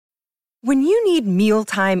When you need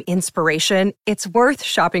mealtime inspiration, it's worth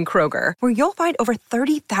shopping Kroger, where you'll find over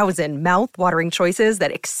 30,000 mouth-watering choices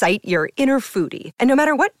that excite your inner foodie. And no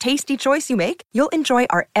matter what tasty choice you make, you'll enjoy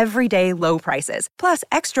our everyday low prices, plus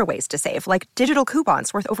extra ways to save, like digital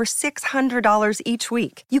coupons worth over $600 each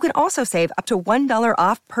week. You can also save up to $1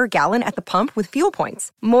 off per gallon at the pump with fuel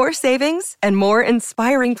points. More savings and more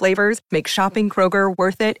inspiring flavors make shopping Kroger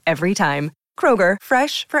worth it every time. Kroger,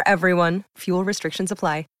 fresh for everyone. Fuel restrictions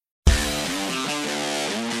apply.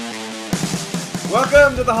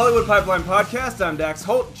 Welcome to the Hollywood Pipeline Podcast. I'm Dax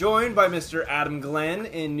Holt, joined by Mr. Adam Glenn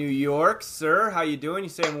in New York. Sir, how you doing? You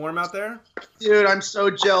staying warm out there? Dude, I'm so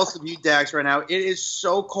jealous of you, Dax, right now. It is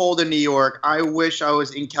so cold in New York. I wish I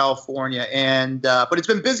was in California, but it's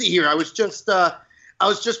been busy here. I was just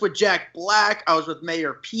with Jack Black. I was with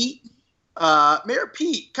Mayor Pete. Mayor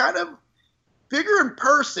Pete, kind of bigger in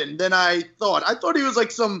person than I thought. I thought he was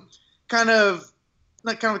like some kind of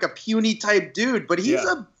like a puny type dude, but he's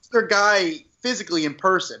a bigger guy physically in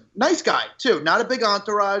person. Nice guy, too. Not a big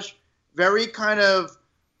entourage. Very kind of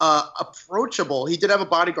approachable. He did have a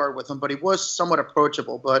bodyguard with him, but he was somewhat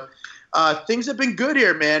approachable. But things have been good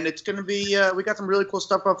here, man. It's going to be we got some really cool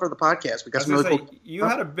stuff up for the podcast. We got some really cool. You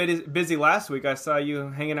had a bit busy last week. I saw you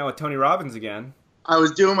hanging out with Tony Robbins again. I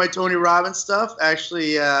was doing my Tony Robbins stuff.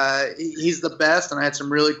 Actually, he's the best, and I had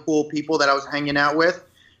some really cool people that I was hanging out with.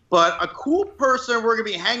 But a cool person we're going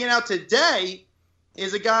to be hanging out today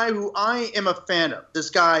is a guy who I am a fan of. This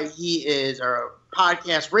guy, he is a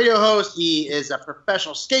podcast radio host. He is a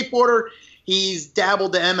professional skateboarder. He's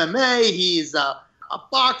dabbled to MMA. He's a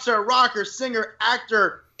boxer, rocker, singer,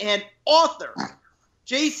 actor, and author.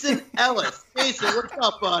 Jason Ellis. Jason, what's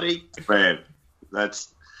up, buddy? Man,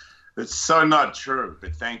 that's so not true,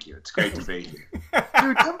 but thank you. It's great to be here. Dude,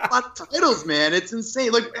 you have a lot of titles, man. It's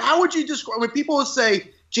insane. Like, how would you describe when people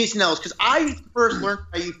say Jason Ellis? Because I first learned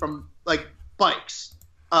about you from, like, bikes,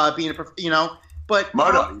 being but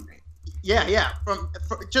moto. I'm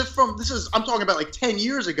talking about like 10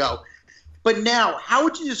 years ago. But now, how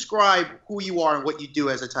would you describe who you are and what you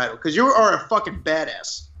do as a title? Because you are a fucking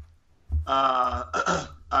badass.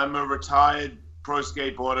 I'm a retired pro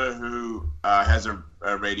skateboarder who has a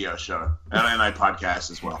radio show and a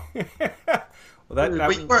podcast as well. Well, that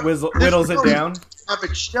whittles it down.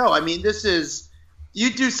 Epic show. I mean, you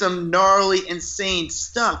do some gnarly, insane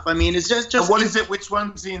stuff. I mean, it's just. What is it? Which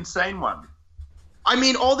one's the insane one? I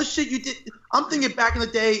mean, all the shit you did. I'm thinking back in the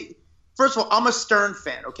day. First of all, I'm a Stern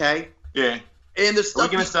fan. Okay. Yeah. And the stuff.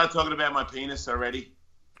 We're gonna start talking about my penis already.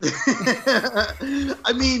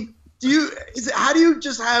 I mean, how do you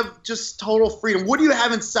just have total freedom? What do you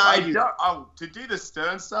have inside you? To do the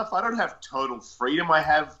Stern stuff, I don't have total freedom. I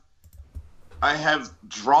have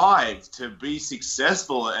drive to be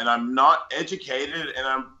successful, and I'm not educated, and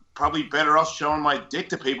I'm probably better off showing my dick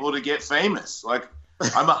to people to get famous. Like,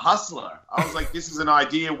 I'm a hustler. I was like, this is an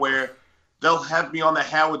idea where they'll have me on the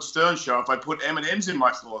Howard Stern show if I put M&Ms in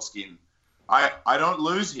my foreskin. I don't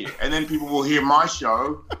lose here. And then people will hear my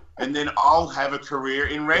show, and then I'll have a career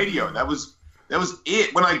in radio. That was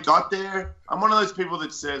it. When I got there, I'm one of those people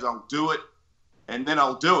that says I'll do it, and then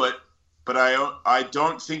I'll do it. But I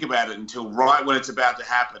don't think about it until right when it's about to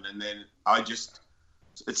happen, and then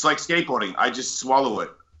it's like skateboarding. I just swallow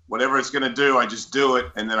it. Whatever it's going to do, I just do it,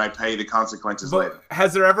 and then I pay the consequences later.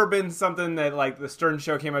 Has there ever been something that, like, the Stern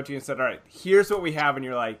show came up to you and said, all right, here's what we have, and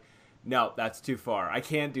you're like, no, that's too far. I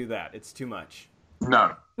can't do that. It's too much.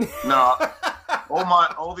 No.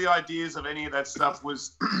 All the ideas of any of that stuff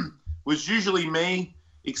was usually me,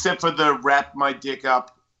 except for the wrap my dick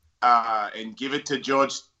up and give it to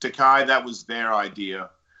George Takei. That was their idea.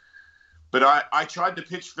 But I tried to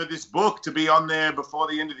pitch for this book to be on there before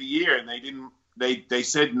the end of the year, and they didn't. They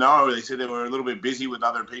said no. They said they were a little bit busy with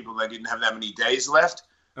other people. They didn't have that many days left.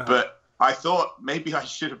 Uh-huh. But I thought maybe I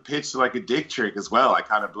should have pitched like a dick trick as well. I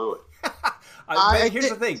kind of blew it. Here's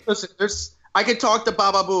the thing. Listen, I could talk to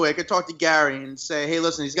Baba Booey. I could talk to Gary and say, hey,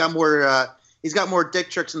 listen, he's got more dick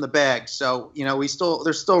tricks in the bag. So,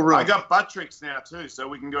 there's still room. I got butt tricks now too, so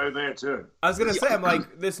we can go there too. I was gonna say, I'm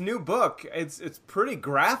like, this new book, it's pretty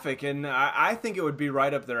graphic, and I think it would be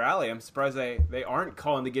right up their alley. I'm surprised they aren't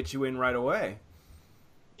calling to get you in right away.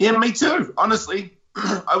 Yeah, me too. Honestly,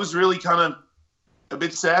 I was really kind of a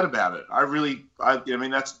bit sad about it. I mean,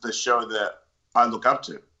 that's the show that I look up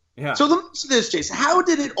to. Yeah. So let me ask you this, Jason. How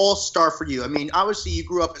did it all start for you? I mean, obviously you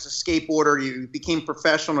grew up as a skateboarder. You became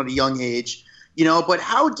professional at a young age, but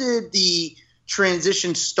how did the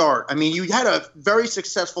transition start? I mean, you had a very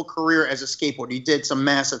successful career as a skateboarder. You did some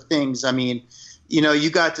massive things. I mean, you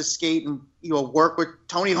got to skate and, work with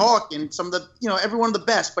Tony Hawk and some of the, every one of the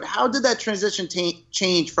best. But how did that transition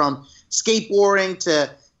change from skateboarding to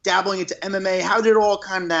dabbling into MMA. How did all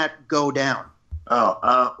kind of that go down?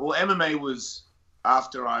 Well, MMA was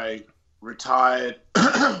after I retired.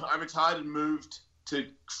 I retired and moved to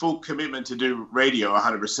full commitment to do radio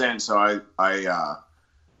 100%. So I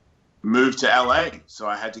moved to LA. So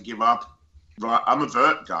I had to give up. I'm a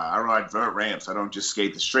vert guy. I ride vert ramps. I don't just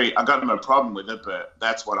skate the street. I've got no problem with it, but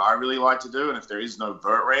that's what I really like to do. And if there is no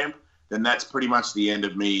vert ramp, then that's pretty much the end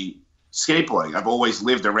of me skateboarding. I've always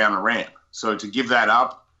lived around a ramp. So to give that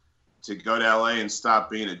up, to go to LA and start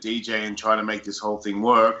being a DJ and try to make this whole thing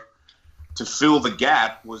work, to fill the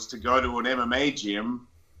gap was to go to an MMA gym,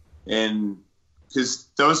 and because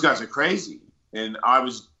those guys are crazy. And I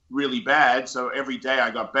was really bad, so every day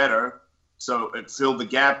I got better. So it filled the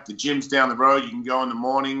gap. The gym's down the road. You can go in the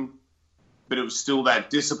morning, but it was still that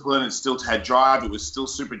discipline. It still had drive. It was still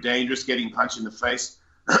super dangerous getting punched in the face.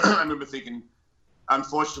 I remember thinking,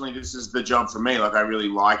 unfortunately, this is the job for me. Like, I really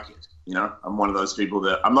like it. You know, I'm one of those people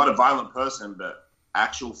that I'm not a violent person, but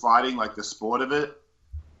actual fighting, like the sport of it,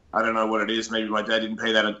 I don't know what it is. Maybe my dad didn't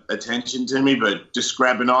pay that attention to me, but just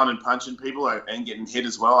grabbing on and punching people and getting hit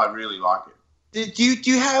as well, I really like it. Do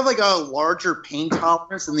you have like a larger pain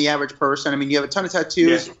tolerance than the average person? I mean, you have a ton of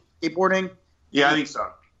tattoos, skateboarding. Yeah, I think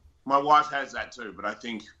so. My wife has that too, but I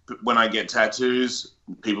think when I get tattoos,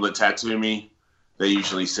 people that tattoo me, they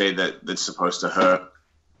usually say that that's supposed to hurt.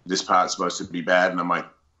 This part's supposed to be bad, and I'm like,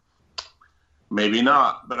 maybe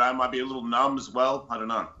not, but I might be a little numb as well. I don't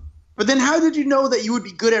know. But then how did you know that you would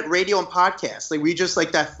be good at radio and podcasts? Like, were you just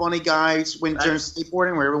like that funny guy during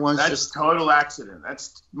skateboarding where everyone's that's just... That's total accident.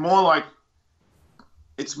 That's more like...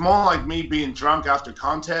 It's more like me being drunk after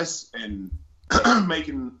contests and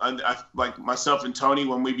making... like myself and Tony,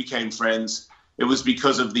 when we became friends, it was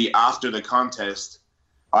because of the after the contest,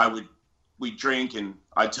 we'd drink and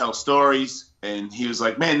I'd tell stories, and he was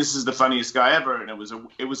like, man, this is the funniest guy ever. And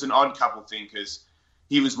it was an odd couple thing because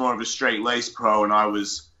he was more of a straight-laced pro and I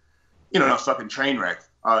was, a fucking train wreck.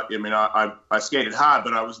 I skated hard,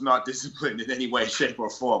 but I was not disciplined in any way, shape, or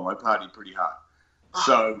form. I partied pretty hard.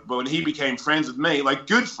 So, but when he became friends with me, like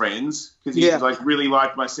good friends, because he really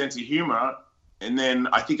liked my sense of humor, and then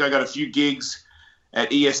I think I got a few gigs at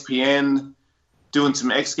ESPN doing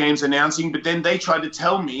some X Games announcing, but then they tried to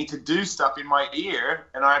tell me to do stuff in my ear,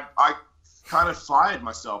 and I kind of fired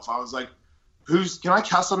myself. I was like, can I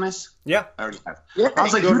cuss on this? Yeah. I already have. Yeah, I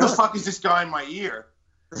was like, who the fuck is this guy in my ear?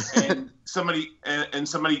 And somebody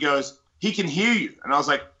goes, he can hear you. And I was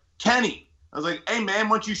like, can he? I was like, hey man,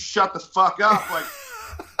 why don't you shut the fuck up? Like,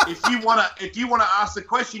 if you wanna ask the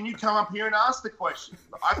question, you come up here and ask the question.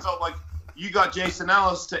 I felt like you got Jason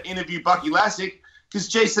Ellis to interview Bucky Lasek because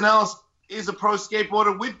Jason Ellis is a pro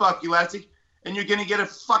skateboarder with Bucky Lasek, and you're gonna get a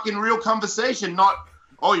fucking real conversation, not,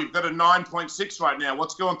 oh, you've got a 9.6 right now.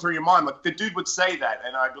 What's going through your mind? Like, the dude would say that,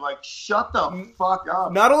 and I'd be like, shut the fuck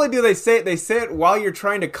up. Not only do they say it, while you're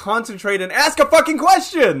trying to concentrate and ask a fucking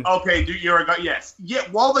question. Okay, dude, you're a guy. Yes. Yeah,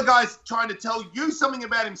 while the guy's trying to tell you something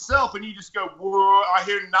about himself, and you just go, whoa, I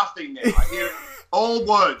hear nothing now. I hear all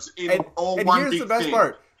words in all one big thing. And here's the best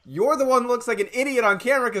part. You're the one who looks like an idiot on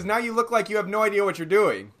camera because now you look like you have no idea what you're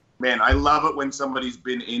doing. Man, I love it when somebody's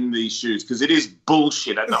been in these shoes because it is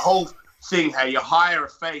bullshit. And the whole thing, how you hire a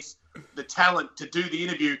face, the talent to do the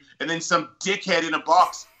interview, and then some dickhead in a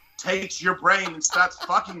box takes your brain and starts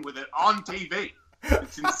fucking with it on TV.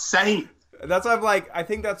 It's insane. That's why I'm like, I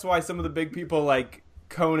think that's why some of the big people like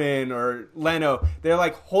Conan or Leno, they're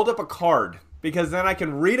like, hold up a card because then I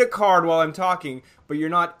can read a card while I'm talking, but you're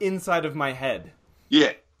not inside of my head.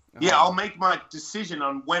 Yeah. Yeah, I'll make my decision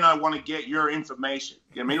on when I want to get your information.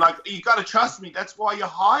 I mean, like, you got to trust me. That's why you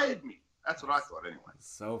hired me. That's what I thought anyway.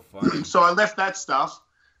 So funny. So I left that stuff,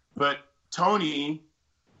 but Tony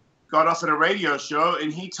got off at a radio show,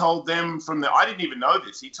 and he told them I didn't even know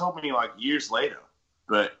this. He told me like years later,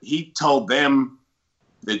 but he told them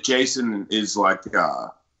that Jason is like,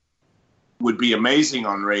 would be amazing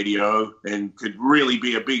on radio and could really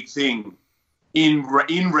be a big thing in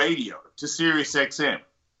radio to Sirius XM.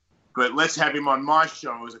 But let's have him on my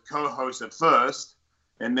show as a co-host at first,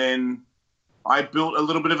 and then I built a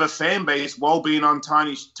little bit of a fan base while being on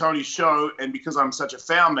Tony's show, and because I'm such a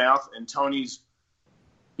foul mouth, and Tony's,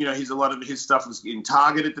 a lot of his stuff was in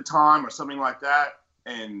Target at the time or something like that,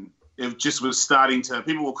 and it just was starting to,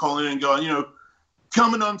 people were calling in and going,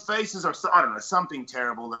 coming on Faces or I don't know, something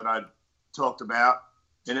terrible that I'd talked about,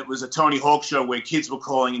 and it was a Tony Hawk show where kids were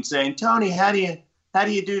calling and saying, Tony, how do you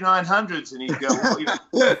do 900s? And he'd go,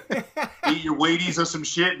 well, eat your Wheaties or some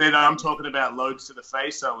shit. Then I'm talking about loads to the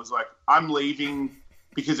face. So I was like, I'm leaving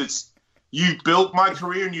because you've built my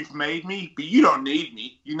career and you've made me, but you don't need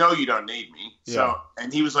me. You don't need me. Yeah. So,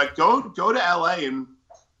 and he was like, go to LA and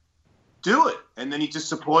do it. And then he just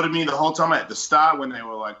supported me the whole time. At the start, when they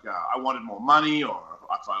were like, I wanted more money, or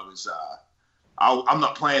if I was, I'm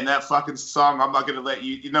not playing that fucking song. I'm not going to let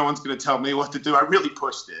you. No one's going to tell me what to do. I really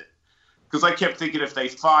pushed it because I kept thinking if they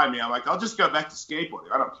fire me, I'm like, I'll just go back to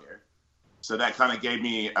skateboarding. I don't care. So that kind of gave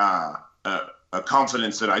me a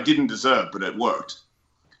confidence that I didn't deserve, but it worked.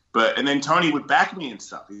 And then Tony would back me and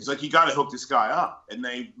stuff. He's like, you got to hook this guy up. And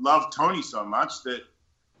they loved Tony so much that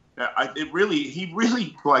he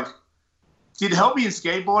really like did help me in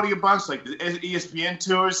skateboarding a bunch, like the ESPN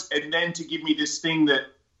tours, and then to give me this thing that,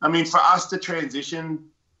 I mean, for us to transition,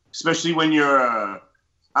 especially when you're a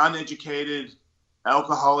uneducated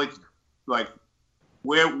alcoholic, like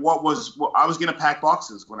I was going to pack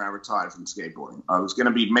boxes when I retired from skateboarding. I was going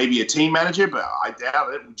to be maybe a team manager, but I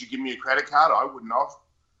doubt it. Would you give me a credit card? I wouldn't have.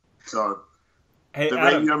 So the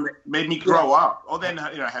radio made me grow up. Oh, then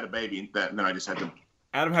I had a baby, and then I just had to.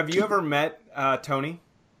 Adam, have you ever met Tony?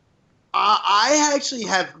 I actually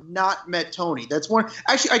have not met Tony. That's one.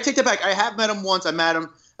 Actually, I take that back. I have met him once. I met him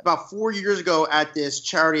about 4 years ago at this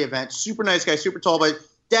charity event. Super nice guy, super tall. But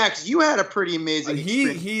Dax, you had a pretty amazing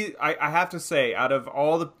experience. I have to say, out of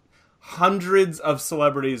all the hundreds of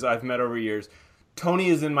celebrities I've met over years, Tony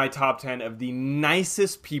is in my top 10 of the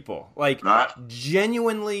nicest people. Like,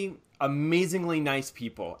 genuinely, amazingly nice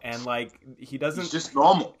people. And, like, he's just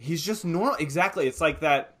normal. He's just normal. Exactly. It's like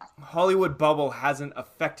that Hollywood bubble hasn't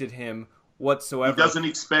affected him whatsoever. He doesn't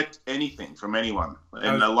expect anything from anyone.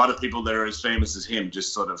 And a lot of people that are as famous as him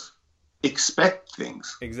just sort of expect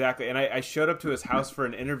things. Exactly. And I showed up to his house for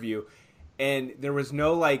an interview, and there was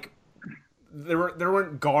no, like, there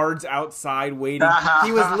weren't guards outside waiting.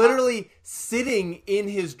 He was literally sitting in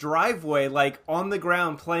his driveway, like, on the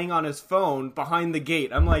ground, playing on his phone behind the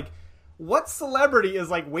gate. I'm like, what celebrity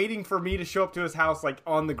is, like, waiting for me to show up to his house, like,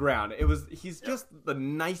 on the ground? He's just the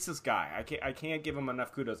nicest guy. I can't give him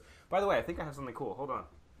enough kudos. By the way, I think I have something cool. Hold on.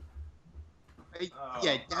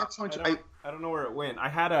 Dax, I don't know where it went. I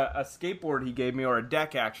had a skateboard he gave me, or a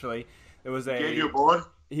deck, actually. It was He gave you a board?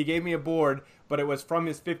 He gave me a board, but it was from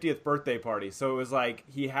his 50th birthday party. So it was like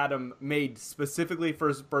he had them made specifically for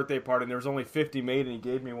his birthday party, and there was only 50 made, and he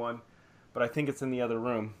gave me one. But I think it's in the other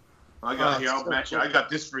room. I'll match it. I got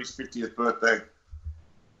this for his 50th birthday.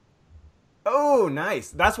 Oh, nice.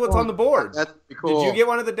 That's what's on the board. That's cool. Did you get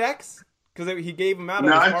one of the decks? Because he gave them out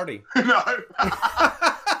at his party. No.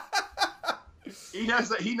 He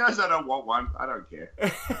knows I don't want one. I don't care.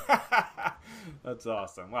 That's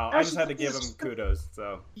awesome. Wow, I just had to give him kudos.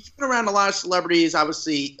 So he's been around a lot of celebrities,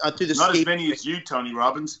 obviously, through the Not as many as you, Tony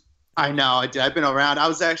Robbins. I know. I've been around. I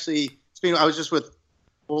was just with.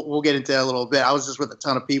 We'll get into that a little bit. I was just with a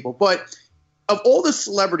ton of people. But of all the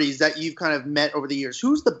celebrities that you've kind of met over the years,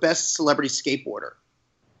 who's the best celebrity skateboarder?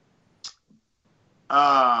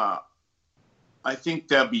 I think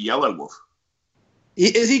that'd be Yelawolf.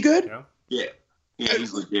 Is he good? Yeah,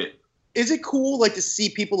 he's legit. Is it cool, like, to see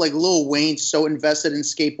people like Lil Wayne so invested in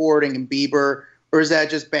skateboarding and Bieber, or is that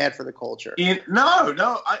just bad for the culture?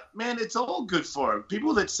 No, man, it's all good for him.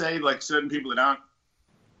 People that say, like, certain people that aren't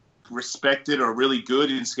respected or really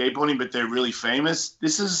good in skateboarding, but they're really famous.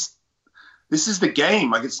 This is the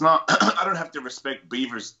game. Like, it's not. I don't have to respect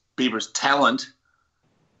Bieber's talent,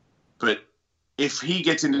 but if he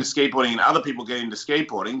gets into skateboarding and other people get into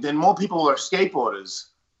skateboarding, then more people are skateboarders,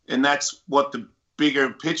 and that's what the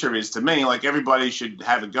bigger picture is to me. Like, everybody should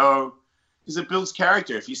have a go because it builds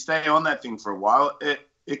character. If you stay on that thing for a while,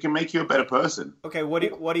 it can make you a better person. Okay, what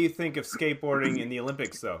do you think of skateboarding in the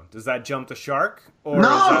Olympics, though? Does that jump the shark, or is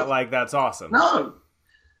that like that's awesome? No,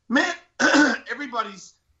 man,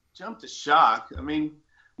 everybody's jumped the shark. I mean,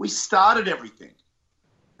 we started everything,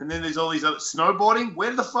 and then there's all these other snowboarding.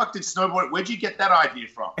 Where the fuck did snowboarding? Where'd you get that idea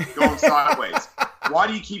from? Going sideways. Why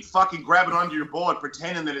do you keep fucking grabbing onto your board,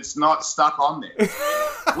 pretending that it's not stuck on there?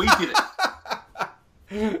 We did it.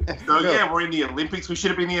 So yeah, we're in the Olympics. We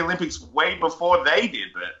should have been in the Olympics way before they did,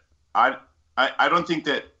 but I don't think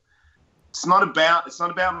that it's not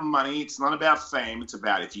about money, it's not about fame, it's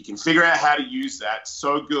about if you can figure out how to use that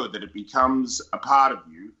so good that it becomes a part of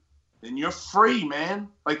you, then you're free, man.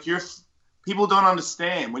 Like, people don't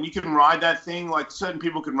understand when you can ride that thing. Like, certain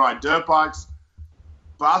people can ride dirt bikes,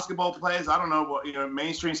 basketball players, I don't know what,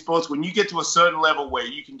 mainstream sports, when you get to a certain level where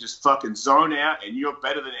you can just fucking zone out and you're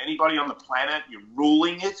better than anybody on the planet, you're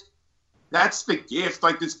ruling it, that's the gift.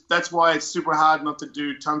 Like, that's why it's super hard not to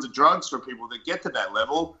do tons of drugs for people that get to that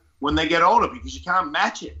level when they get older, because you can't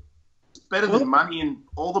match it. It's better than money and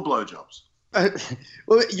all the blowjobs.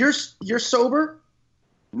 Well, you're sober?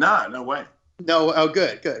 No way. No, oh,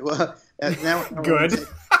 good. Well, now good.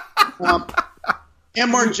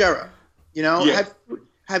 And Margera, Yeah.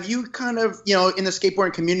 have you kind of, you know, in the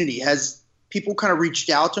skateboarding community, has people kind of reached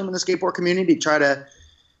out to him in the skateboard community to try to,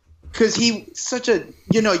 because he's such a,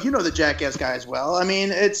 you know the Jackass guy as well. I mean,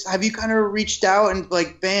 have you kind of reached out and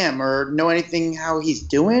like, bam, or know anything how he's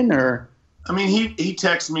doing, or? I mean, he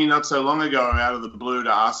texted me not so long ago out of the blue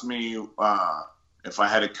to ask me if I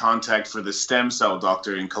had a contact for the stem cell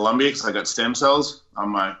doctor in Colombia, because I got stem cells on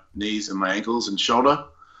my knees and my ankles and shoulder.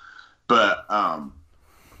 But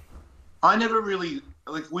I never really,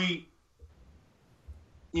 like, we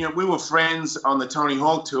were friends on the Tony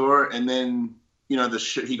Hawk tour, and then, you know,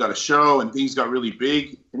 he got a show and things got really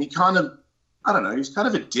big, and he kind of, I don't know, he's kind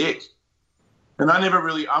of a dick. And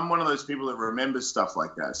I'm one of those people that remembers stuff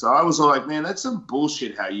like that. So I was like, man, that's some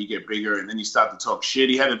bullshit how you get bigger and then you start to talk shit.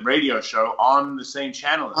 He had a radio show on the same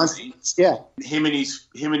channel as me. Yeah. Him and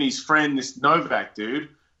his friend, this Novak dude,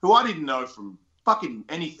 who I didn't know from fucking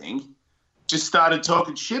anything, just started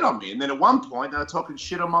talking shit on me. And then at one point, they were talking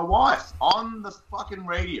shit on my wife on the fucking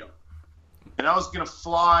radio. And I was going to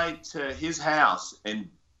fly to his house and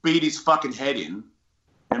beat his fucking head in.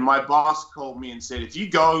 And my boss called me and said, if you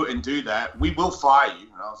go and do that, we will fire you.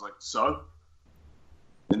 And I was like, so?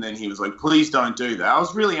 And then he was like, please don't do that. I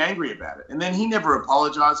was really angry about it. And then he never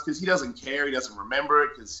apologized because he doesn't care. He doesn't remember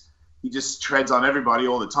it because he just treads on everybody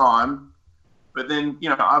all the time. But then, you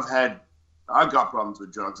know, I've got problems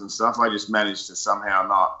with drugs and stuff. I just managed to somehow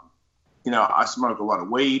not, you know, I smoke a lot of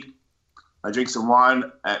weed. I drink some wine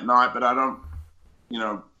at night, but I don't, you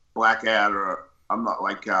know, black out, or I'm not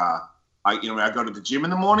like, I go to the gym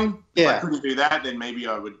in the morning. Yeah. If I couldn't do that, then maybe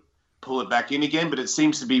I would pull it back in again. But it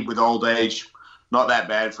seems to be with old age, not that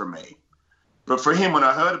bad for me. But for him, when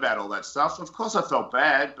I heard about all that stuff, of course I felt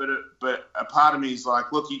bad. But a part of me is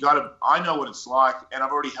like, look, I know what it's like, and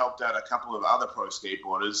I've already helped out a couple of other pro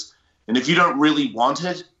skateboarders. And if you don't really want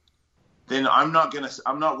it, then I'm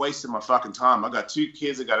not wasting my fucking time. I got 2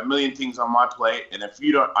 kids, I got a million things on my plate, and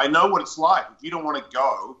I know what it's like. If you don't want to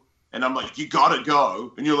go, and I'm like, you gotta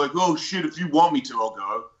go, and you're like, oh shit, if you want me to, I'll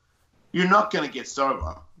go. You're not gonna get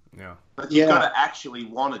sober. Yeah. Like, you gotta actually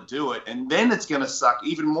want to do it, and then it's gonna suck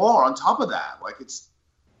even more on top of that. Like,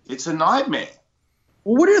 it's a nightmare.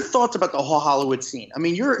 Well, what are your thoughts about the whole Hollywood scene? I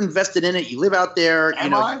mean, you're invested in it. You live out there.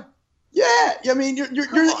 Am I? Yeah. I mean, you're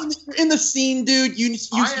in the scene, dude.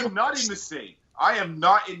 I am not in the scene. I am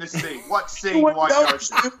not in the scene. What scene do I go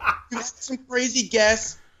to? You have some crazy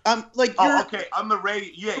guests. Okay, on the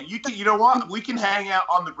radio. Yeah, you know what? We can hang out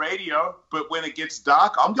on the radio, but when it gets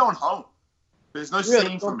dark, I'm going home. There's no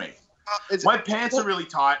scene for me. My pants are really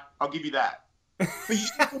tight. I'll give you that. But you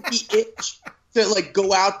still the itch to like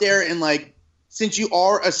go out there and like, since you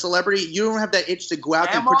are a celebrity, you don't have that itch to go out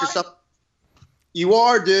there and put yourself. You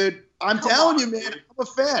are, dude. I'm telling you, man. I'm a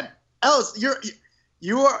fan. Ellis,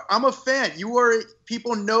 you are. I'm a fan. You are.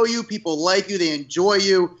 People know you. People like you. They enjoy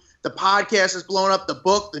you. The podcast is blowing up.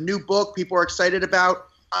 The new book, people are excited about.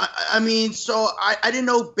 I mean, so I didn't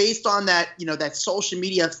know, based on that, you know, that social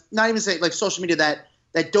media, not even say like social media, that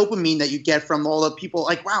dopamine that you get from all the people,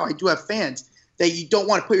 like, wow, I do have fans, that you don't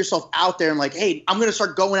want to put yourself out there and like, hey, I'm going to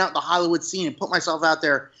start going out in the Hollywood scene and put myself out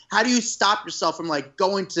there. How do you stop yourself from like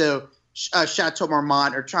going to Chateau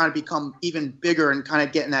Marmont or trying to become even bigger and kind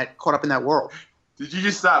of getting that caught up in that world? Did you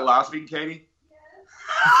just start laughing, Katie?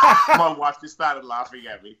 My wife just started laughing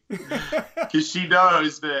at me because she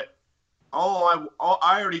knows that I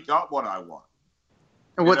already got what I want.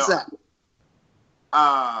 And what's that?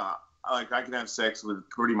 Like, I can have sex with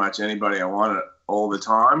pretty much anybody I want all the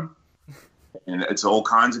time, and it's all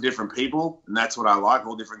kinds of different people, and that's what I like,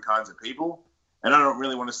 all different kinds of people. And I don't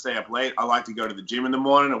really want to stay up late. I like to go to the gym in the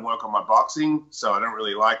morning and work on my boxing, so I don't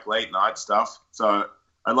really like late night stuff. So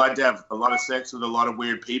I'd like to have a lot of sex with a lot of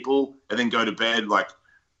weird people and then go to bed like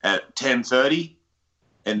at 10:30,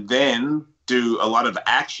 and then do a lot of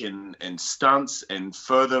action and stunts and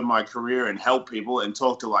further my career and help people and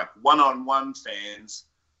talk to like one-on-one fans,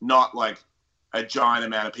 not like a giant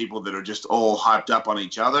amount of people that are just all hyped up on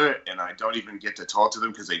each other, and I don't even get to talk to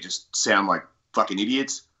them because they just sound like fucking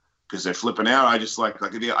idiots because they're flipping out. I just like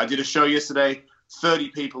I did a show yesterday, 30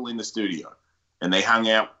 people in the studio, and they hung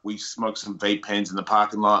out. We smoked some vape pens in the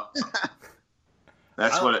parking lot.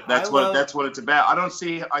 That's what it's about. I don't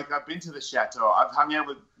see, like, I've been to the Chateau. I've hung out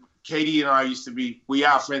with Katie, and I we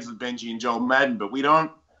are friends with Benji and Joel Madden, but we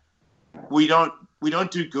don't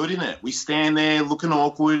do good in it. We stand there looking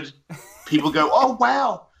awkward. People go, oh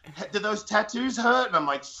wow, do those tattoos hurt? And I'm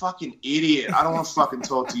like, fucking idiot. I don't want to fucking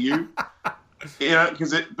talk to you. You know,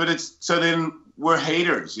 so then we're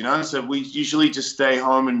haters, you know? So we usually just stay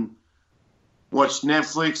home and watch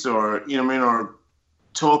Netflix or, you know what I mean, or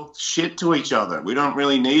talk shit to each other. We don't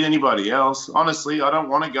really need anybody else. Honestly, I don't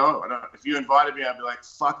want to go. If you invited me, I'd be like,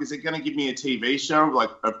 fuck, is it going to give me a TV show? Like,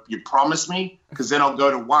 you promise me? Because then I'll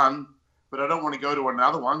go to one, but I don't want to go to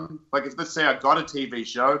another one. Like, if let's say I got a TV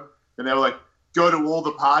show, and they were like, go to all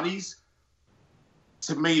the parties,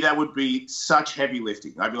 to me, that would be such heavy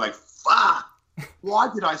lifting. I'd be like, fuck, why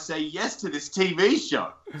did I say yes to this TV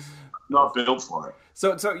show? I'm not built for it.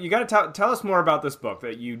 So you got to tell us more about this book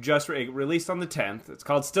that you just released on the 10th. It's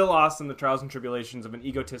called Still Austin, The Trials and Tribulations of an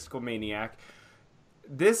Egotistical Maniac.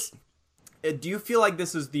 Do you feel like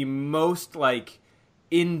this is the most, like,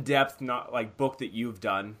 in-depth book that you've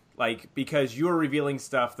done? Like, because you're revealing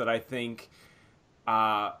stuff that I think,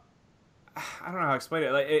 I don't know how to explain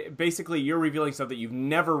it. Like, basically, you're revealing stuff that you've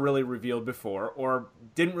never really revealed before or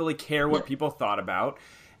didn't really care what people thought about.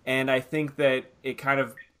 And I think that it kind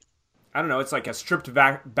of, I don't know, it's like a stripped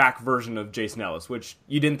back version of Jason Ellis, which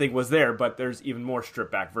you didn't think was there, but there's even more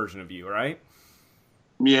stripped back version of you, right?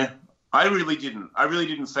 Yeah, I really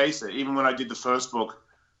didn't face it. Even when I did the first book,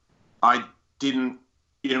 I didn't,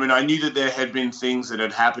 I knew that there had been things that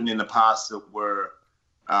had happened in the past that were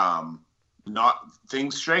not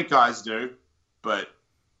things straight guys do, but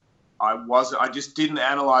I just didn't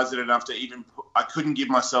analyze it enough to even, I couldn't give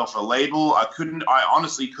myself a label. I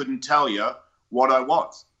honestly couldn't tell you what I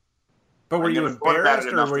was. But were you embarrassed,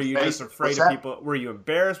 or were you just afraid of people? Were you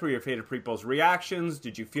embarrassed? Were you afraid of people's reactions?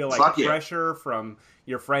 Did you feel like pressure from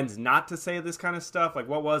your friends not to say this kind of stuff? Like,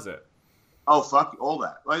 what was it? Oh, fuck all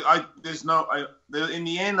that. Like, in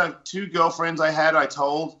the end, 2 girlfriends I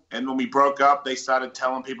told, and when we broke up, they started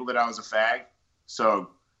telling people that I was a fag.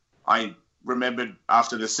 So I remembered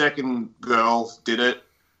after the second girl did it,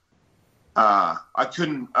 I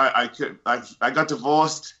got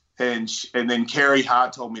divorced. And then Carey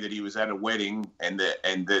Hart told me that he was at a wedding and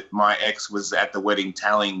that my ex was at the wedding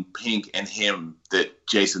telling Pink and him that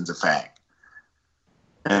Jason's a fag.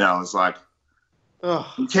 And I was like,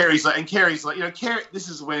 oh. And Carey's like, Carey, this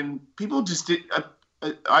is when people just did.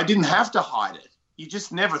 I didn't have to hide it. You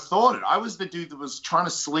just never thought it. I was the dude that was trying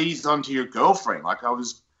to sleaze onto your girlfriend. Like I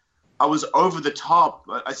was over the top.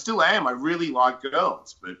 I still am. I really like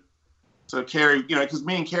girls, but so Carey, because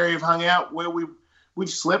me and Carey have hung out where we've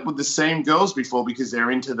slept with the same girls before because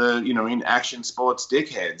they're into the, in action sports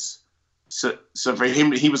dickheads. So for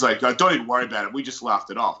him, he was like, don't even worry about it. We just laughed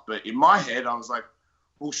it off. But in my head, I was like,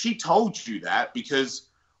 well, she told you that because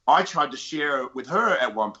I tried to share with her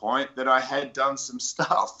at one point that I had done some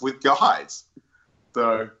stuff with guys.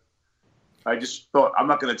 So I just thought, I'm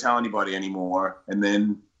not going to tell anybody anymore. And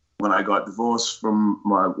then when I got divorced from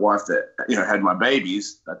my wife that, had my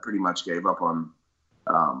babies, I pretty much gave up on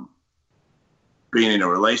being in a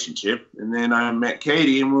relationship. And then I met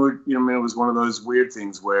Katie, and it was one of those weird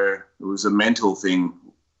things where it was a mental thing,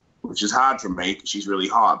 which is hard for me because she's really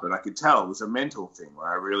hot, but I could tell it was a mental thing where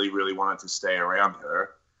I really, really wanted to stay around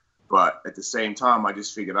her. But at the same time, I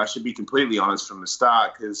just figured I should be completely honest from the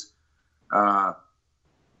start because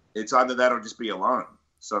it's either that or just be alone.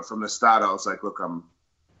 So from the start, I was like, look, I'm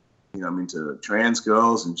into trans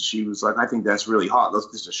girls. And she was like, I think that's really hot. This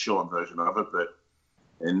is a short version of it, but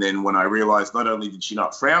and then when I realized not only did she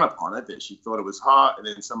not frown upon it, that she thought it was hot, and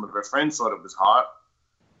then some of her friends thought it was hot,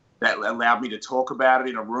 that allowed me to talk about it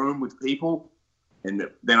in a room with people. And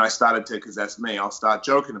then I started to, because that's me, I'll start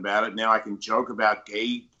joking about it. Now I can joke about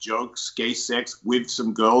gay jokes, gay sex with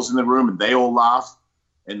some girls in the room, and they all laugh,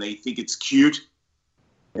 and they think it's cute.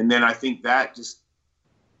 And then I think that just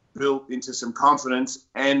built into some confidence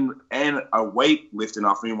and a weight lifting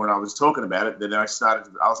off me when I was talking about it. Then I was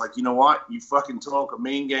like, you know what? You fucking talk a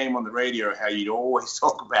mean game on the radio, how you'd always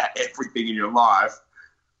talk about everything in your life.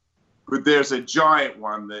 But there's a giant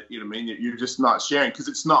one that, you're just not sharing because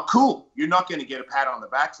it's not cool. You're not going to get a pat on the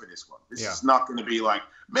back for this one. This is not going to be like,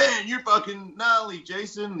 man, you're fucking gnarly,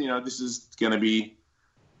 Jason. This is going to be,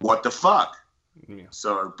 what the fuck? Yeah.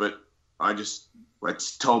 So, but I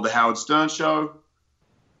told the Howard Stern show.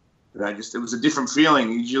 It was a different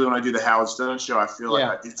feeling. Usually when I do the Howard Stern show, I feel like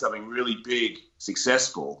I did something really big,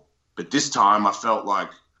 successful. But this time I felt like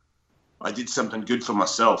I did something good for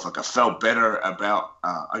myself. Like I felt better about,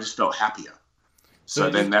 I just felt happier. So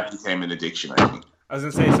then that became an addiction, I think. I was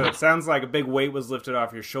going to say, so it sounds like a big weight was lifted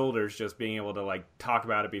off your shoulders, just being able to talk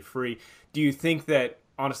about it, be free. Do you think that,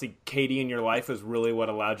 honestly, Katie in your life is really what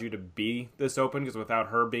allowed you to be this open? Because without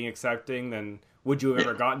her being accepting, then would you have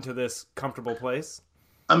ever gotten to this comfortable place?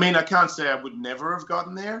 I mean, I can't say I would never have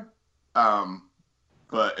gotten there,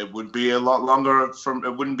 but it would be a lot longer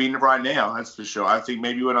it wouldn't be right now, that's for sure. I think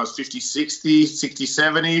maybe when I was 50, 60, 60,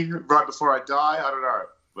 70, right before I die, I don't know.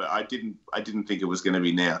 But I didn't think it was going to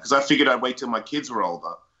be now because I figured I'd wait till my kids were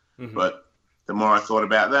older. Mm-hmm. But the more I thought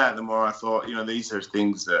about that, the more I thought, these are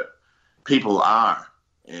things that people are.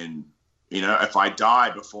 And, if I die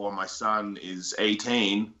before my son is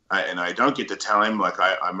 18 and I don't get to tell him, like,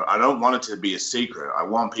 I don't want it to be a secret. I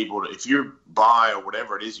want people to, if you're bi or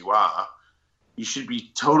whatever it is you are, you should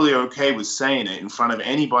be totally okay with saying it in front of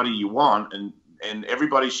anybody you want. And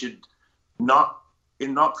everybody should not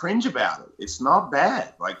cringe about it. It's not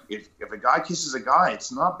bad. Like, if a guy kisses a guy,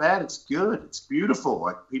 it's not bad. It's good. It's beautiful.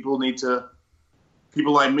 Like, people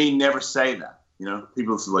like me never say that.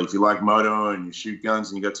 People say, like, if you like moto and you shoot guns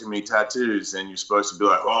and you got too many tattoos, then you're supposed to be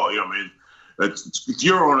like, oh, if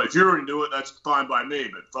you're into it, that's fine by me.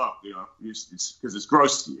 But fuck, it's because it's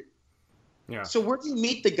gross to you. Yeah. So where do you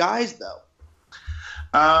meet the guys though?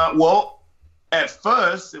 Well, at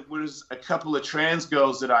first it was a couple of trans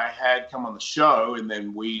girls that I had come on the show, and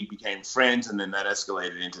then we became friends, and then that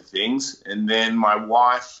escalated into things. And then my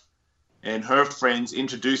wife and her friends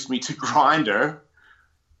introduced me to Grindr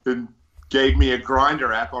and gave me a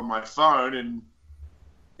Grindr app on my phone,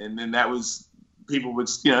 and then that was, people would,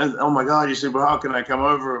 oh my God, you're super hot, can I come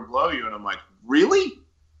over and blow you? And I'm like, really?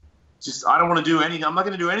 I don't want to do anything. I'm not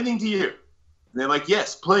going to do anything to you. And they're like,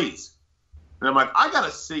 yes, please. And I'm like, I got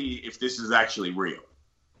to see if this is actually real.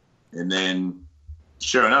 And then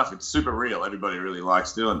sure enough, it's super real. Everybody really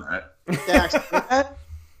likes doing that.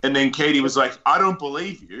 And then Katie was like, I don't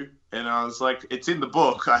believe you. And I was like, it's in the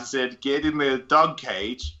book. I said, get in the dog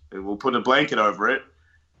cage and we'll put a blanket over it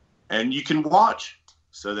and you can watch.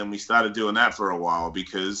 So then we started doing that for a while,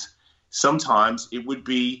 because sometimes they would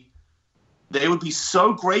be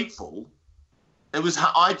so grateful.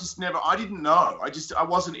 I didn't know. I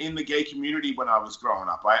wasn't in the gay community when I was growing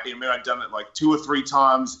up. I'd done it like 2 or 3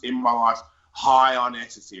 times in my life, high on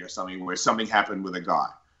ecstasy or something, where something happened with a guy.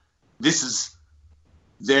 This is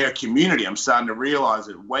their community. I'm starting to realize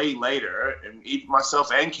it way later, and even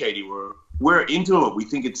myself and Katie we're into it. We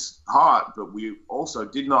think it's hot, but we also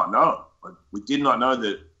did not know. Like, we did not know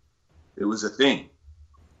that it was a thing.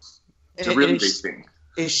 It's a really big thing.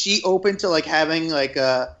 Is she open to like having like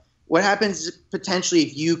what happens potentially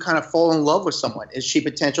if you kind of fall in love with someone? Is she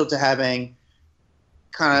potential to having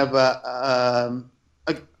kind of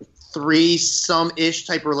a threesome-ish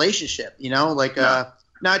type relationship? Like no.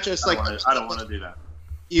 Not just like I don't want to do that.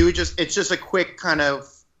 You would it's just a quick kind of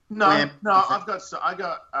I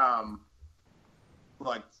got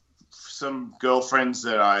like some girlfriends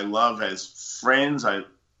that I love as friends. I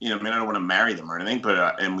don't want to marry them or anything,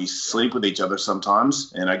 but and we sleep with each other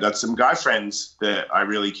sometimes. And I got some guy friends that I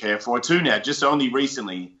really care for too now. Just only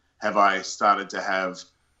recently have I started to have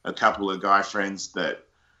a couple of guy friends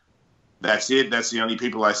that's it. That's the only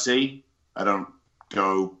people I see. I don't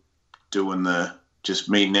go doing the just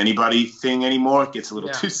meeting anybody thing anymore. It gets a little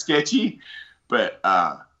too sketchy, but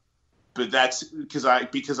that's because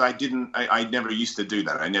I never used to do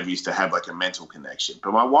that. I never used to have like a mental connection.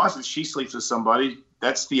 But my wife, if she sleeps with somebody,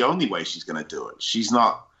 that's the only way she's going to do it. She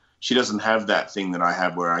doesn't have that thing that I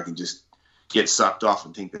have where I can just get sucked off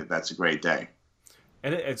and think that that's a great day.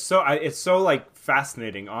 And it's so like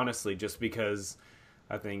fascinating, honestly, just because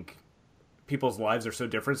I think people's lives are so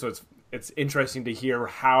different. So it's interesting to hear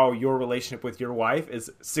how your relationship with your wife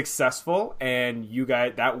is successful and you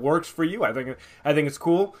guys, that works for you. I think it's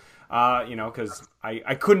cool. Because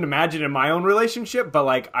I couldn't imagine in my own relationship, but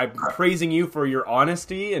like I'm praising you for your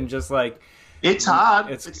honesty and just like it's hard.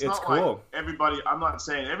 It's not cool. Like everybody, I'm not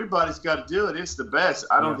saying everybody's got to do it. It's the best.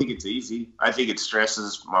 I don't think it's easy. I think it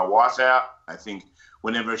stresses my wife out. I think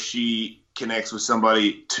whenever she connects with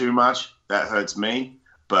somebody too much, that hurts me.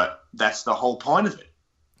 But that's the whole point of it.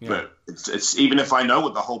 Yeah. But it's even if I know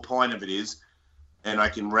what the whole point of it is, and I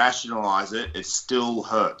can rationalize it, it still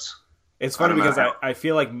hurts. It's funny because I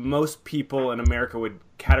feel like most people in America would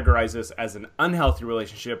categorize this as an unhealthy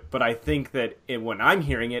relationship, but I think that when I'm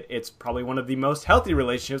hearing it, it's probably one of the most healthy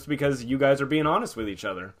relationships because you guys are being honest with each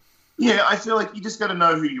other. Yeah, I feel like you just got to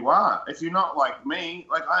know who you are. If you're not like me,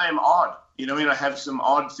 like I am odd. I have some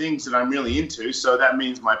odd things that I'm really into, so that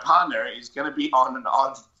means my partner is going to be on an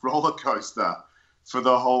odd roller coaster for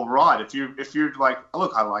the whole ride. If you're like,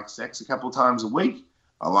 look, I like sex a couple times a week.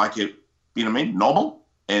 I like it, normal.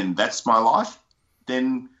 And that's my life,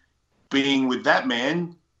 then being with that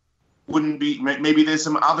man wouldn't be, maybe there's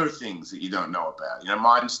some other things that you don't know about.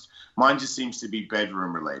 Mine just seems to be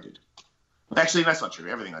bedroom related. Actually, that's not true.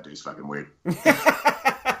 Everything I do is fucking weird.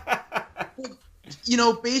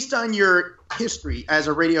 Based on your history as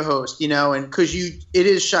a radio host, and because it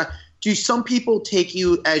is shot, do some people take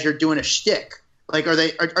you as you're doing a shtick? Like, are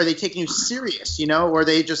they taking you serious, or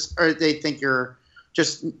they think you're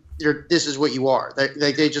just, this is what you are.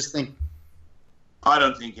 They just think. I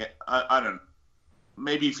don't think it. I don't.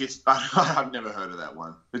 maybe if it's, I've never heard of that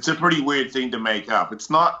one. It's a pretty weird thing to make up. It's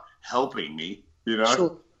not helping me, you know?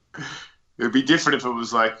 Sure. It'd be different if it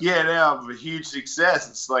was like, yeah, now I'm a huge success.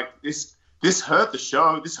 It's like, this hurt the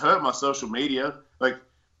show. This hurt my social media. Like,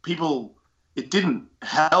 people, it didn't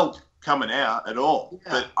help coming out at all.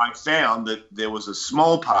 Yeah. But I found that there was a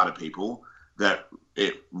small part of people that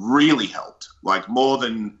it really helped, like more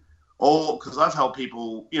than all, because I've helped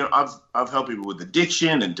people, you know, I've helped people with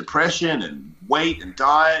addiction and depression and weight and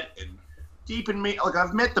diet and deep in me, like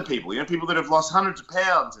I've met the people, you know, people that have lost hundreds of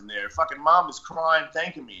pounds and their fucking mom is crying,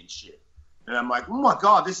 thanking me and shit. And I'm like, oh my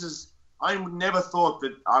God, I never thought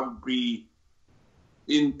that I would be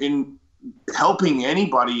in helping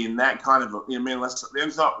anybody in that kind of, you know, I mean,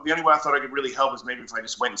 the only way I thought I could really help is maybe if I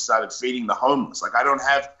just went and started feeding the homeless. Like, I don't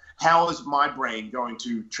have, how is my brain going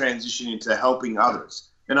to transition into helping others?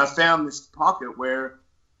 And I found this pocket where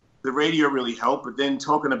the radio really helped, but then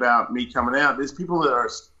talking about me coming out, there's people that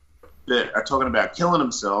are talking about killing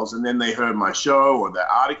themselves, and then they heard my show or the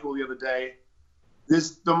article the other day.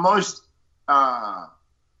 There's the most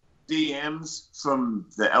DMs from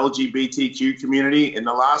the LGBTQ community in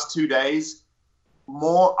the last 2 days.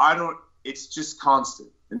 It's just constant,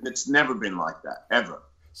 and it's never been like that, ever.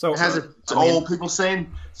 So it's all people saying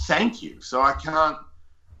thank you. So I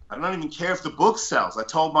don't even care if the book sells. I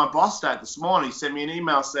told my boss that this morning. He sent me an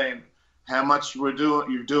email saying how much you're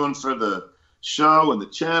doing for the show and the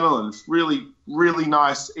channel, and it's really, really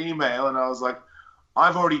nice email. And I was like,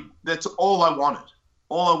 that's all I wanted.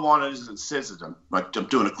 All I wanted is it says that I'm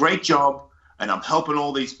doing a great job and I'm helping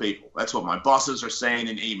all these people. That's what my bosses are saying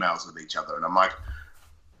in emails with each other. And I'm like,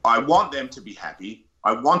 I want them to be happy.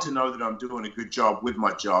 I want to know that I'm doing a good job with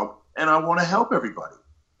my job, and I want to help everybody.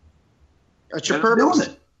 That's your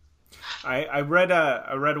purpose. I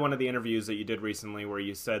read one of the interviews that you did recently where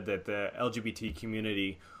you said that the LGBT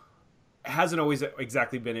community hasn't always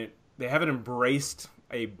exactly they haven't embraced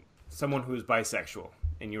someone who's bisexual.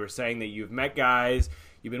 And you were saying that you've met guys,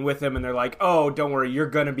 you've been with them, and they're like, "Oh, don't worry, you're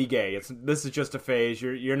gonna be gay. This is just a phase.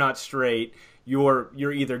 You're not straight. You're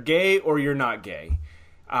either gay or you're not gay."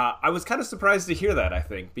 I was kind of surprised to hear that, I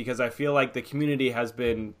think, because I feel like the community has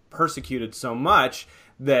been persecuted so much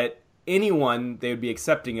that anyone they would be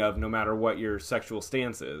accepting of, no matter what your sexual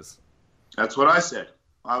stance is. That's what I said.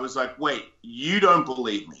 I was like, wait, you don't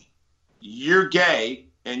believe me. You're gay,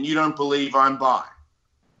 and you don't believe I'm bi.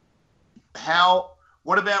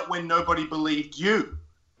 What about when nobody believed you?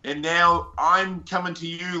 And now I'm coming to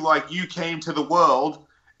you like you came to the world,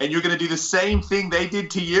 and you're going to do the same thing they did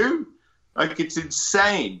to you? Like, it's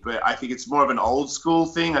insane. But I think it's more of an old school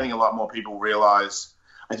thing. I think a lot more people realize,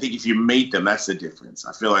 I think if you meet them, that's the difference.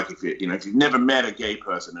 I feel like if you've never met a gay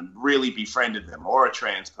person and really befriended them, or a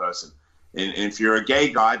trans person, and if you're a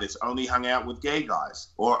gay guy that's only hung out with gay guys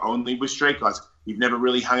or only with straight guys, you've never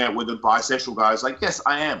really hung out with a bisexual guy. It's like, yes,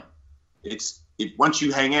 I am. Once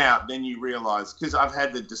you hang out, then you realize, because I've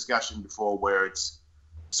had the discussion before where it's,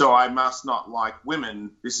 so I must not like women.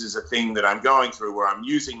 This is a thing that I'm going through where I'm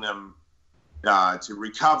using them to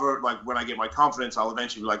recover. Like, when I get my confidence, I'll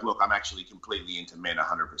eventually be like, look, I'm actually completely into men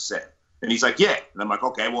 100%. And he's like, yeah. And I'm like,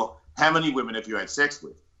 okay, well, how many women have you had sex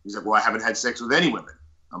with? He's like, well, I haven't had sex with any women.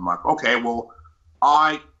 I'm like, okay, well,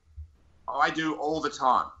 I do all the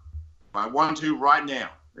time. I want to right now.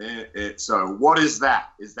 So what is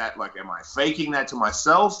that? Is that like, am I faking that to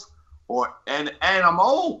myself? And I'm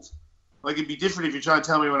old. Like, it'd be different if you're trying to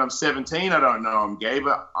tell me when I'm 17, I don't know I'm gay,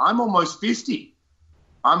 but I'm almost 50.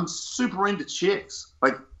 I'm super into chicks.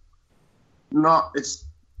 Like, it's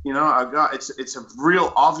a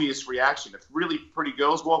real obvious reaction. If really pretty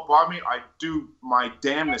girls walk by me, I do my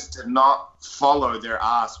damnedest to not follow their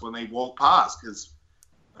ass when they walk past,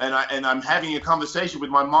 and I'm having a conversation with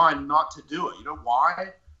my mind not to do it. You know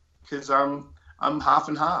why? Because I'm half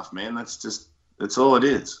and half, man. That's all it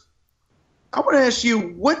is. I want to ask you,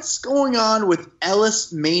 what's going on with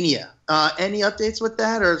Ellis Mania? Any updates with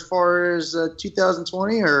that, or as far as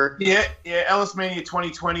 2020? Or yeah, Ellis Mania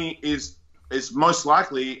 2020 is most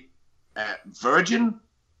likely at Virgin,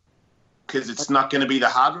 because it's not going to be the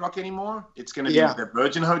Hard Rock anymore. It's going to be the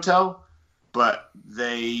Virgin Hotel, but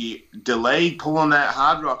they delayed pulling that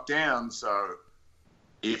Hard Rock down. So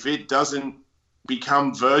if it doesn't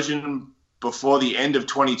become Virgin before the end of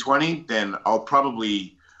 2020, then I'll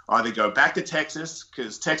probably either go back to Texas,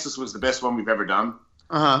 because Texas was the best one we've ever done.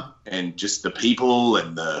 And just the people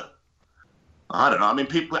and I don't know. I mean,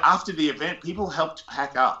 people after the event, people helped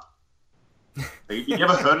pack up. Have you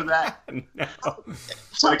ever heard of that? No.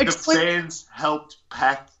 Like, the fans helped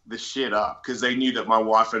pack the shit up because they knew that my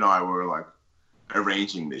wife and I were like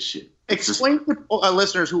arranging this shit. Explain to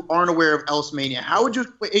listeners who aren't aware of Ellis Mania. How would you?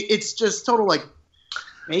 It's just total like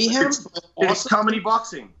mayhem. It's comedy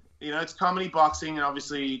boxing. You know, it's comedy boxing, and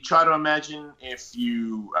obviously, try to imagine if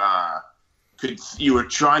you you were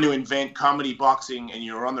trying to invent comedy boxing, and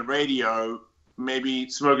you were on the radio, maybe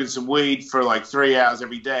smoking some weed for like 3 hours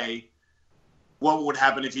every day. What would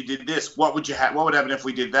happen if you did this? What would happen if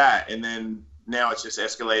we did that? And then now it's just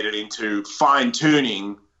escalated into fine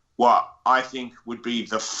tuning what I think would be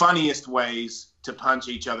the funniest ways to punch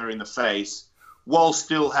each other in the face while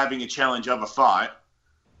still having a challenge of a fight.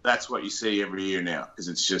 That's what you see every year now, because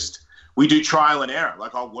it's just, we do trial and error.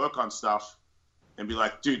 Like, I'll work on stuff and be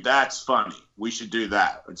like, dude, that's funny. We should do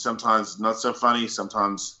that. And sometimes not so funny.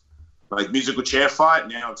 Sometimes, like, musical chair fight.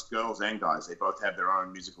 Now it's girls and guys. They both have their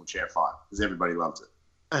own musical chair fight because everybody loves it.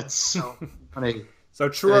 That's so funny. So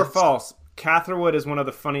true or false, Catherwood is one of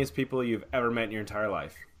the funniest people you've ever met in your entire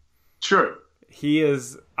life. True.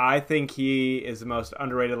 I think he is the most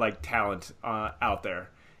underrated, like, talent out there.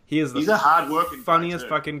 He's a hard-working funniest guy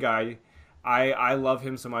fucking guy. I love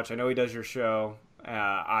him so much. I know he does your show.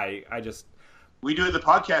 We do the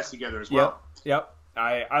podcast together as well. Yep.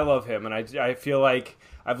 I love him, and I feel like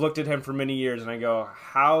I've looked at him for many years, and I go,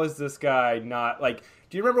 how is this guy not, like,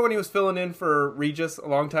 do you remember when he was filling in for Regis a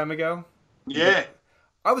long time ago? Yeah.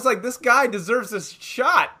 I was like, this guy deserves a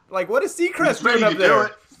shot. Like, what is Seacrest doing up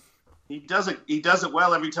there? He does it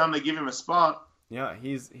well every time they give him a spot. Yeah,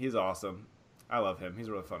 he's awesome. I love him. He's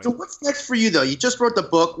really funny. So what's next for you, though? You just wrote the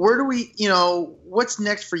book. Where do we, what's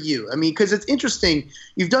next for you? I mean, because it's interesting.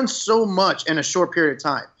 You've done so much in a short period of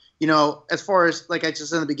time. As far as, like I just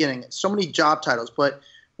said in the beginning, so many job titles. But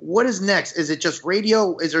what is next? Is it just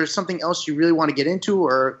radio? Is there something else you really want to get into,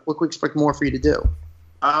 or what can we expect more for you to do?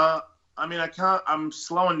 I mean, I'm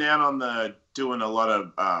slowing down on doing a lot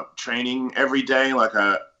of training every day. Like,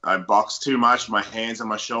 I box too much. My hands and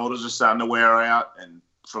my shoulders are starting to wear out, and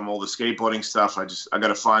from all the skateboarding stuff, I got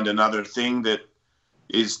to find another thing that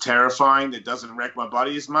is terrifying, that doesn't wreck my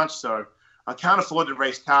body as much. So I can't afford to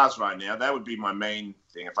race cars right now. That would be my main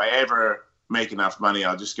thing. If I ever make enough money,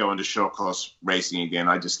 I'll just go into short course racing again.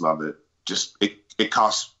 I just love it. It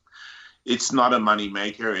costs. It's not a money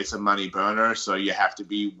maker. It's a money burner. So you have to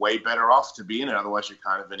be way better off to be in it. Otherwise, you're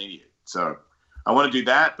kind of an idiot. So I want to do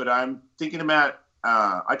that, but I'm thinking about.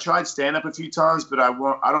 I tried stand up a few times, but I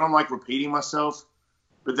don't like repeating myself.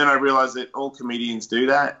 But then I realized that all comedians do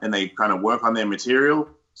that, and they kind of work on their material.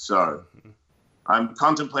 So I'm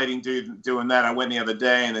contemplating doing that. I went the other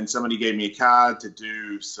day, and then somebody gave me a card to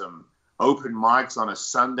do some open mics on a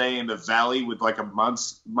Sunday in the Valley with like a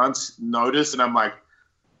month's notice. And I'm like,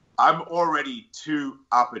 I'm already too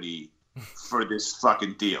uppity for this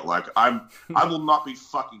fucking deal. Like, I will not be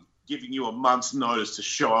fucking giving you a month's notice to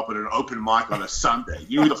show up at an open mic on a Sunday.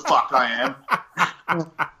 You the fuck I am.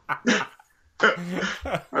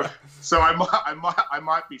 So I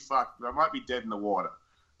might be fucked. I might be dead in the water.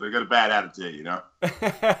 But I got a bad attitude,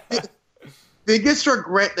 Biggest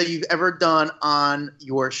regret that you've ever done on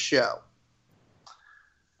your show?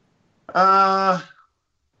 I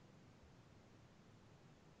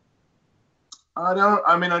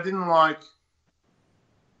didn't like.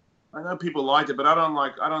 I know people liked it, but I don't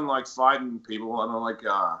like fighting people. I don't like.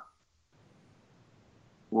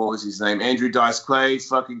 What was his name? Andrew Dice Clay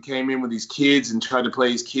fucking came in with his kids and tried to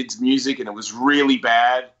play his kids' music, and it was really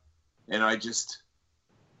bad. And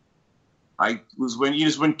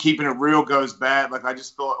when Keeping It Real goes bad, like, I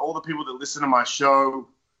just thought all the people that listen to my show,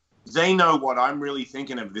 they know what I'm really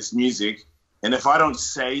thinking of this music. And if I don't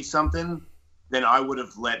say something, then I would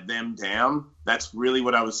have let them down. That's really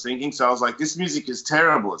what I was thinking. So I was like, this music is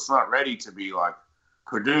terrible. It's not ready to be, like,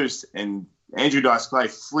 produced. And Andrew Dice Clay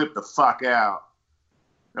flipped the fuck out.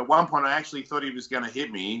 At one point, I actually thought he was going to hit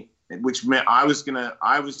me, which meant I was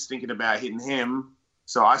thinking about hitting him.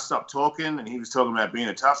 So I stopped talking, and he was talking about being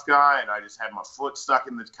a tough guy, and I just had my foot stuck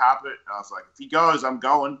in the carpet. And I was like, if he goes, I'm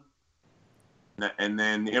going. And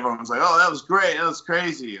then everyone was like, oh, that was great. That was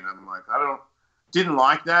crazy. And I'm like, didn't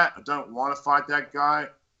like that. I don't want to fight that guy.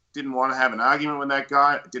 Didn't want to have an argument with that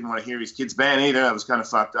guy. I didn't want to hear his kids' band either. That was kind of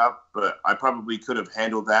fucked up. But I probably could have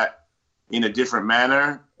handled that in a different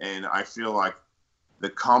manner. And I feel like the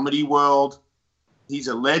comedy world, he's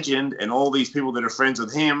a legend, and all these people that are friends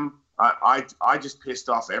with him, I just pissed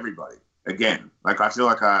off everybody again. Like, I feel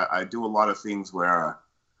like I do a lot of things where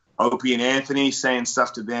Opie and Anthony, saying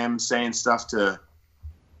stuff to them, saying stuff to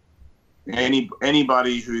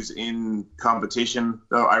anybody who's in competition.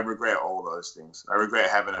 Though I regret all those things. I regret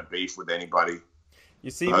having a beef with anybody.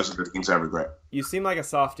 Those are the things I regret. You seem like a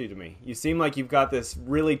softie to me. You seem like you've got this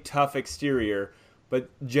really tough exterior, but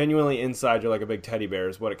genuinely inside you're like a big teddy bear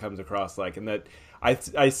is what it comes across like. And that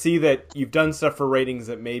I see that you've done stuff for ratings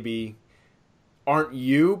that maybe aren't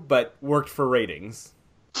you, but worked for ratings.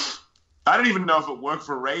 I don't even know if it worked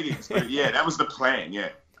for ratings, but yeah, that was the plan. Yeah.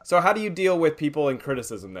 So how do you deal with people in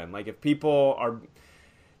criticism then? Like if people are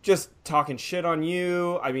just talking shit on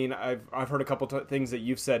you, I mean, I've heard a couple things that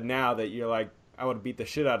you've said now that you're like, I would beat the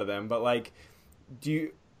shit out of them. But like,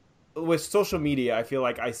 with social media, I feel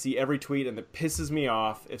like I see every tweet and it pisses me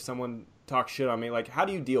off if someone talks shit on me. Like, how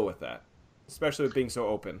do you deal with that? Especially with being so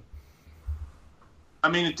open. I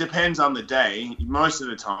mean, it depends on the day. Most of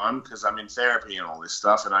the time, because I'm in therapy and all this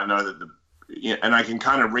stuff, and I know that and I can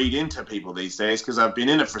kind of read into people these days because I've been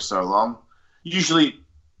in it for so long. Usually,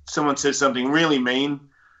 someone says something really mean.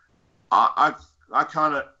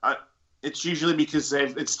 It's usually because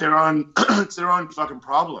it's their own it's their own fucking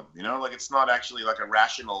problem, you know. Like it's not actually like a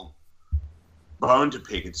rational bone to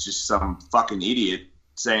pick. It's just some fucking idiot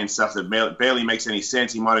saying stuff that barely makes any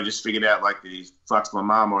sense. He might have just figured out like that he fucks my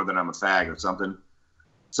mom or that I'm a fag or something.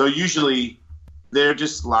 So usually they're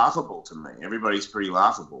just laughable to me. Everybody's pretty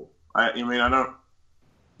laughable. I mean, I don't.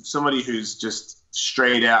 Somebody who's just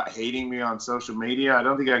straight out hating me on social media, I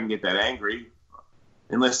don't think I can get that angry,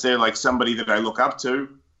 unless they're like somebody that I look up to.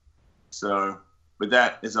 So, but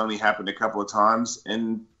that has only happened a couple of times,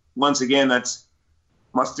 and once again, that's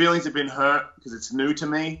my feelings have been hurt because it's new to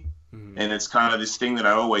me, and it's kind of this thing that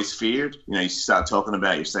I always feared. You know, you start talking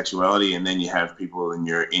about your sexuality, and then you have people in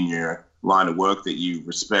your line of work that you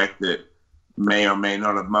respect that may or may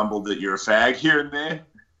not have mumbled that you're a fag here and there.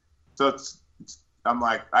 So I'm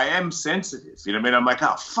like, I am sensitive. You know what I mean? I'm like,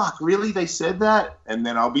 oh, fuck, really? They said that? And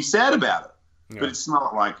then I'll be sad about it. Yeah. But it's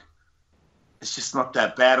not like, it's just not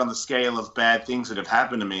that bad on the scale of bad things that have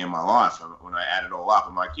happened to me in my life. When I add it all up,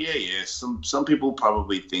 I'm like, yeah, some people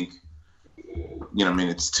probably think, you know what I mean,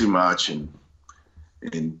 it's too much. And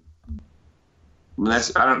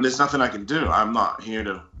there's nothing I can do. I'm not here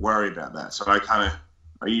to worry about that. So I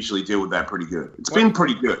usually deal with that pretty good. It's been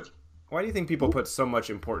pretty good. Why do you think people put so much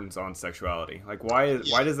importance on sexuality? Like, why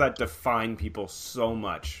does that define people so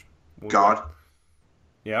much? God.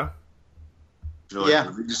 Yeah? I feel like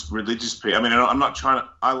religious people. I mean, I'm not trying to...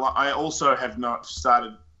 I also have not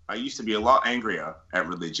started... I used to be a lot angrier at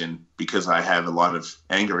religion because I have a lot of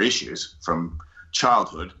anger issues from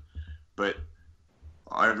childhood. But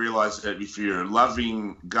I realized that if you're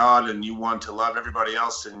loving God and you want to love everybody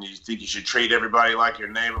else and you think you should treat everybody like your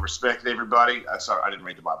neighbor, respect everybody. Sorry, I didn't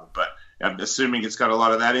read the Bible, but I'm assuming it's got a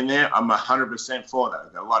lot of that in there. I'm 100% for that.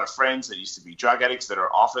 I've got a lot of friends that used to be drug addicts that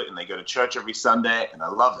are off it and they go to church every Sunday and I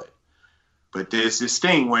love it. But there's this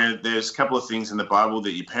thing where there's a couple of things in the Bible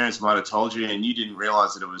that your parents might have told you and you didn't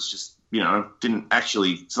realize that it was just,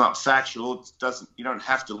 it's not factual. You don't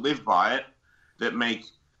have to live by it, that make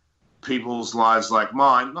people's lives like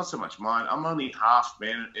mine, not so much mine. I'm only half,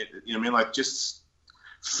 man. You know what I mean? Like just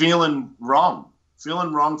feeling wrong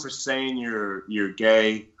for saying you're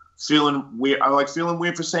gay, feeling weird. I like feeling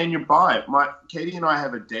weird for saying you're bi. Katie and I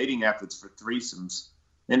have a dating app that's for threesomes,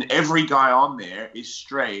 and every guy on there is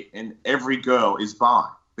straight, and every girl is bi.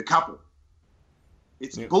 The couple.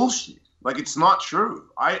 It's bullshit. Like it's not true.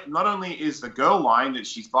 Not only is the girl lying that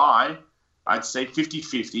she's bi, I'd say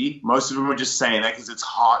 50-50. Most of them are just saying that because it's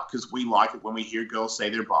hot, because we like it when we hear girls say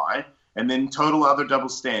they're bi. And then total other double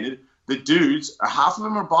standard. The dudes, half of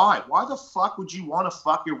them are bi. Why the fuck would you want to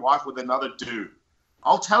fuck your wife with another dude?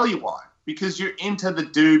 I'll tell you why. Because you're into the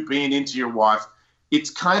dude being into your wife. It's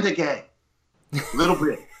kind of gay. A little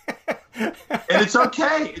bit. And it's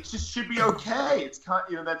okay. It just should be okay. It's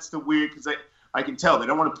kind of, that's the weird, because I can tell they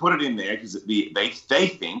don't want to put it in there because they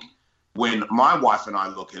think, when my wife and I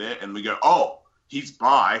look at it and we go, oh, he's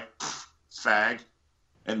bi, fag,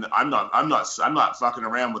 and I'm not fucking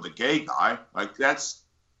around with a gay guy. Like that's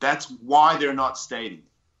why they're not stating.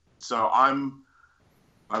 So I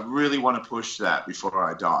really want to push that before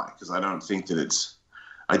I die because I don't think that it's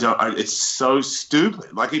so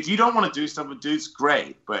stupid. Like if you don't want to do stuff with dudes,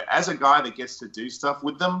 great, but as a guy that gets to do stuff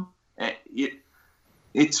with them,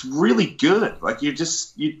 it's really good. Like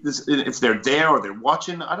if they're there or they're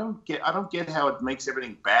watching, I don't get how it makes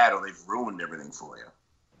everything bad or they've ruined everything for you.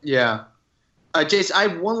 Yeah. Jason, I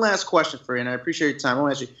have one last question for you, and I appreciate your time. I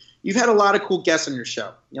want to ask you, you've had a lot of cool guests on your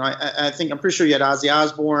show. I'm pretty sure you had Ozzy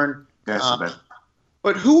Osbourne. Yes,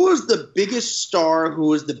 but who was the biggest star, who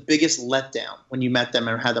was the biggest letdown when you met them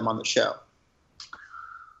or had them on the show?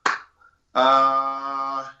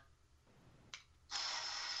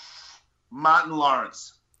 Martin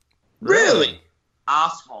Lawrence. Really?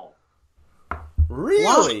 Asshole.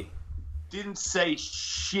 Really? Didn't say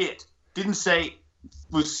shit.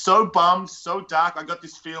 Was so bummed, so dark. I got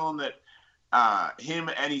this feeling that him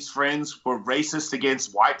and his friends were racist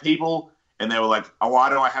against white people, and they were like, oh, why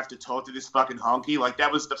do I have to talk to this fucking honky? Like,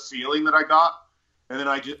 that was the feeling that I got. And then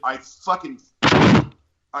I fucking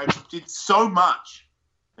I did so much.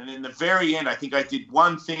 And in the very end, I think I did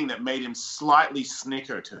one thing that made him slightly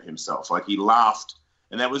snicker to himself. Like he laughed.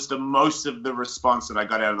 And that was the most of the response that I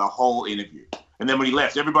got out of the whole interview. And then when he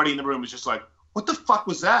left, everybody in the room was just like, what the fuck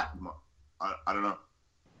was that? I don't know.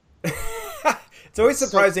 It's always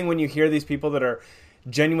surprising when you hear these people that are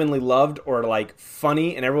genuinely loved or like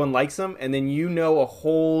funny and everyone likes them. And then you know a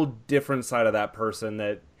whole different side of that person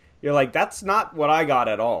that you're like, that's not what I got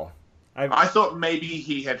at all. I thought maybe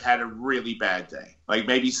he had a really bad day. Like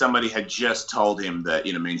maybe somebody had just told him that,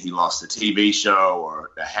 he lost a TV show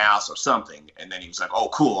or a house or something. And then he was like, oh,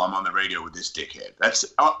 cool, I'm on the radio with this dickhead. That's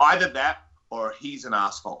either that or he's an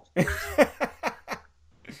asshole.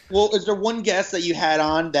 Well, is there one guest that you had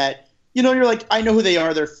on that, you're like, I know who they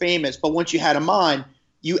are, they're famous, but once you had them on,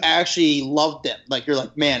 you actually loved them. Like you're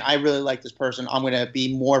like, man, I really like this person. I'm going to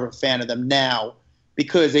be more of a fan of them now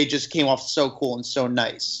because they just came off so cool and so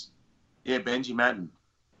nice. Yeah, Benji Madden.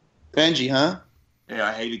 Benji, huh? Yeah,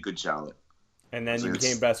 I hated Good Charlotte. And then you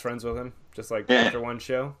became best friends with him, just like yeah. after one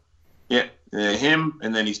show? Yeah, him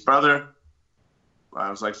and then his brother.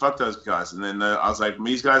 I was like, fuck those guys. And then I was like,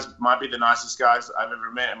 these guys might be the nicest guys I've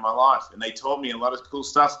ever met in my life. And they taught me a lot of cool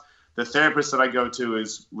stuff. The therapist that I go to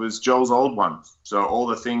was Joel's old one. So all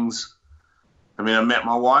the things, I met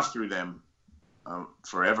my wife through them. I'm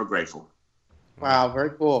forever grateful. Wow,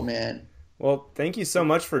 very cool, man. Well, thank you so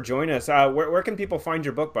much for joining us. Where can people find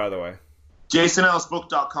your book, by the way?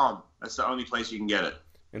 JasonEllisBook.com. That's the only place you can get it.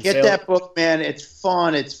 Get that book, man. It's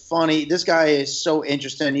fun. It's funny. This guy is so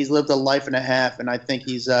interesting. He's lived a life and a half, and I think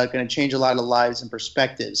he's going to change a lot of lives and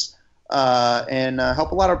perspectives and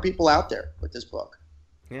help a lot of people out there with this book.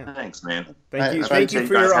 Yeah. Thanks, man. Thank you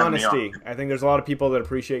for your honesty. I think there's a lot of people that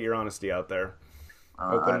appreciate your honesty out there.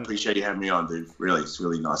 I appreciate you having me on, dude. Really, it's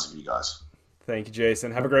really nice of you guys. Thank you,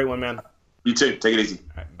 Jason. Have a great one, man. You too. Take it easy.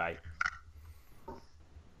 All right, bye.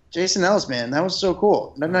 Jason Ellis, man, that was so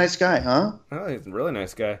cool. What a nice guy, huh? Oh, he's a really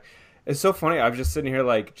nice guy. It's so funny. I was just sitting here,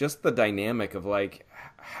 like, just the dynamic of, like,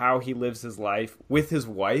 how he lives his life with his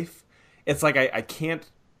wife. It's like I can't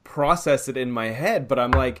process it in my head, but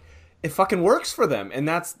I'm like, it fucking works for them, and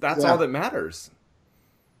that's all that matters.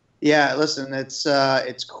 Yeah, listen, it's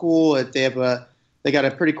cool. They got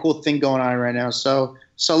a pretty cool thing going on right now. So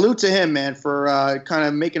salute to him, man, for kind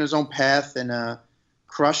of making his own path and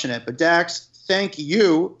crushing it. But Dax, thank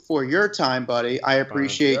you for your time, buddy. I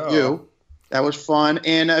appreciate you. That was fun.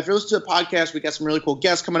 And if you're listening to the podcast, we got some really cool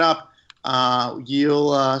guests coming up.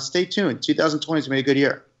 You'll stay tuned. 2020 is going to be a good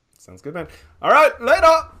year. Sounds good, man. All right,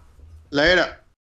 later. Later.